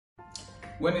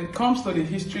When it comes to the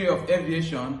history of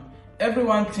aviation,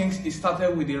 everyone thinks it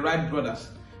started with the Wright brothers.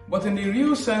 But in the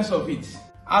real sense of it,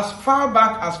 as far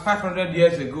back as 500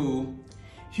 years ago,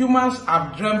 humans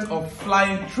have dreamt of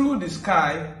flying through the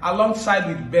sky alongside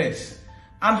with birds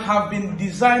and have been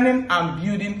designing and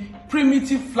building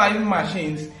primitive flying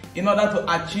machines in order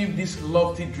to achieve this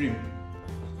lofty dream.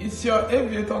 It's your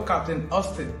aviator, Captain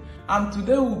Austine, and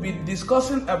today we'll be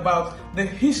discussing about the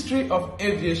history of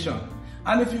aviation.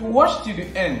 And if you watch to the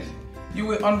end, you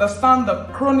will understand the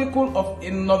chronicle of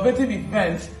innovative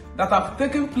events that have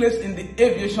taken place in the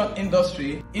aviation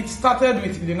industry. It started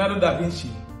with Leonardo Da Vinci,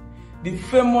 the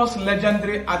famous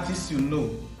legendary artist you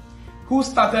know, who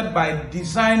started by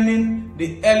designing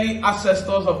the early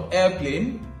ancestors of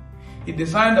airplane. He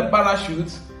designed the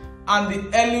parachutes and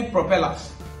the early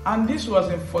propellers, and this was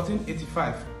in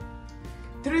 1485.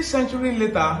 3 centuries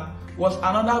later was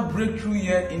another breakthrough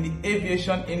year in the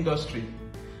aviation industry,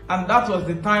 and that was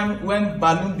the time when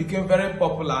balloon became very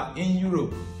popular in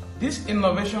Europe. This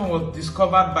innovation was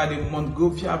discovered by the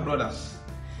Montgofier brothers.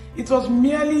 It was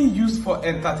merely used for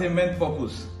entertainment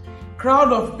purpose.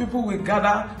 Crowd of people will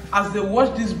gather as they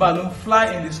watch this balloon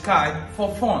fly in the sky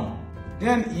for fun.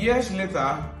 Then years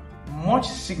later, much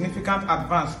significant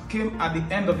advance came at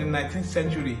the end of the 19th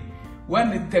century when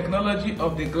the technology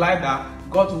of the glider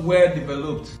got well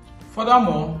developed.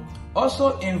 Furthermore,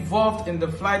 also involved in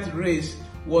the flight race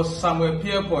was Samuel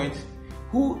Pierpont,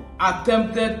 who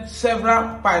attempted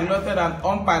several piloted and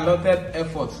unpiloted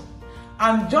efforts.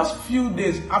 And just few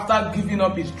days after giving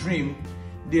up his dream,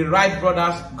 the Wright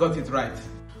brothers got it right.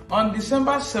 On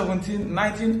December 17,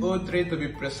 1903 to be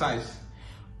precise,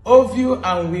 Orville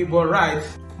and Wilbur Wright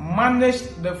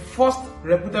managed the first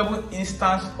reputable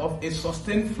instance of a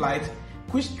sustained flight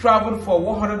which traveled for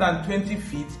 120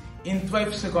 feet in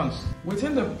 12 seconds.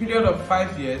 Within the period of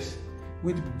 5 years,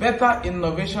 with better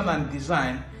innovation and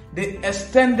design, they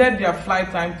extended their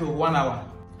flight time to 1 hour.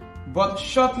 But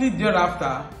shortly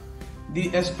thereafter,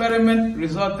 the experiment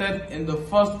resulted in the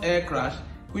first air crash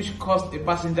which caused a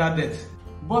passenger death.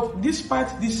 But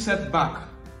despite this setback,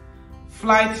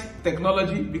 flight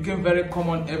technology became very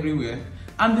common everywhere,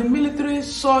 and the military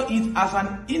saw it as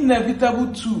an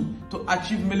inevitable tool to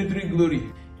achieve military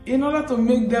glory. In order to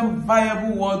make them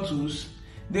viable war tools,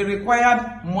 they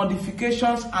required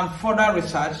modifications and further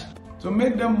research to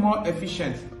make them more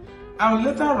efficient. And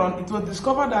later on, it was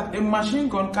discovered that a machine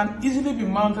gun can easily be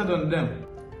mounted on them.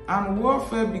 And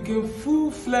warfare became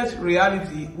full-fledged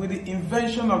reality with the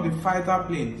invention of the fighter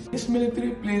planes. These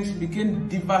military planes became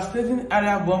devastating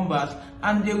area bombers,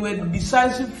 and they were the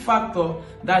decisive factor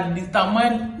that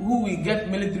determined who will get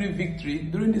military victory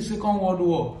during the Second World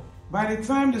War. By the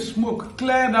time the smoke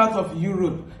cleared out of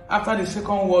Europe after the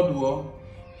Second World War,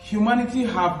 humanity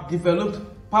have developed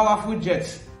powerful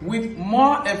jets with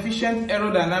more efficient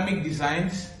aerodynamic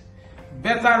designs,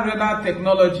 better radar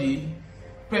technology,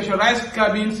 pressurized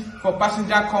cabins for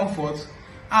passenger comfort,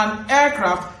 and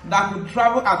aircraft that could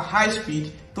travel at high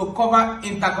speed to cover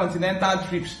intercontinental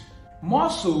trips. More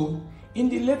so, in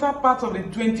the later part of the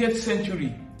 20th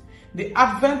century, the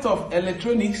advent of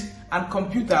electronics and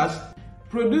computers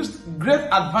produced great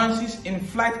advances in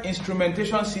flight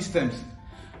instrumentation systems,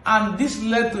 and this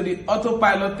led to the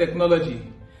autopilot technology.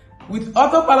 With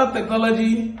autopilot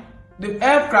technology, the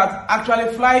aircraft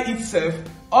actually flies itself.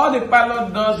 All the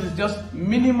pilot does is just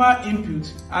minimal input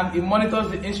and it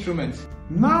monitors the instruments.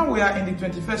 Now we are in the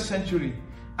 21st century,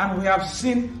 and we have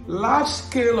seen large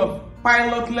scale of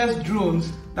pilotless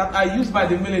drones that are used by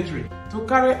the military to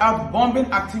carry out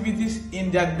bombing activities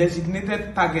in their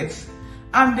designated targets.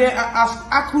 And they are as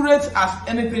accurate as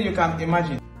anything you can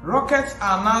imagine. Rockets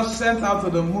are now sent out to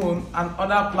the moon and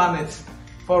other planets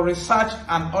for research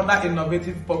and other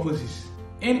innovative purposes.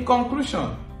 In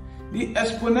conclusion, the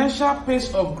exponential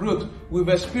pace of growth we've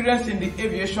experienced in the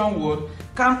aviation world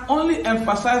can only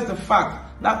emphasize the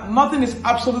fact that nothing is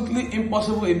absolutely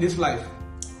impossible in this life.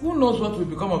 Who knows what will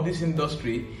become of this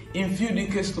industry in few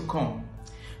decades to come?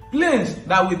 Planes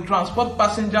that will transport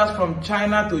passengers from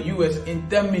China to US in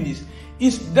 10 minutes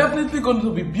is definitely going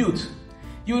to be built.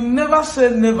 You never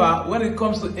say never when it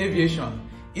comes to aviation.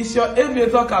 It's your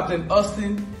aviator, Captain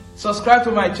Austine. Subscribe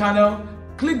to my channel.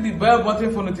 Click the bell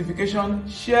button for notification,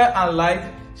 share and like.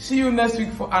 See you next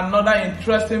week for another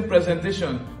interesting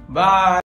presentation. Bye.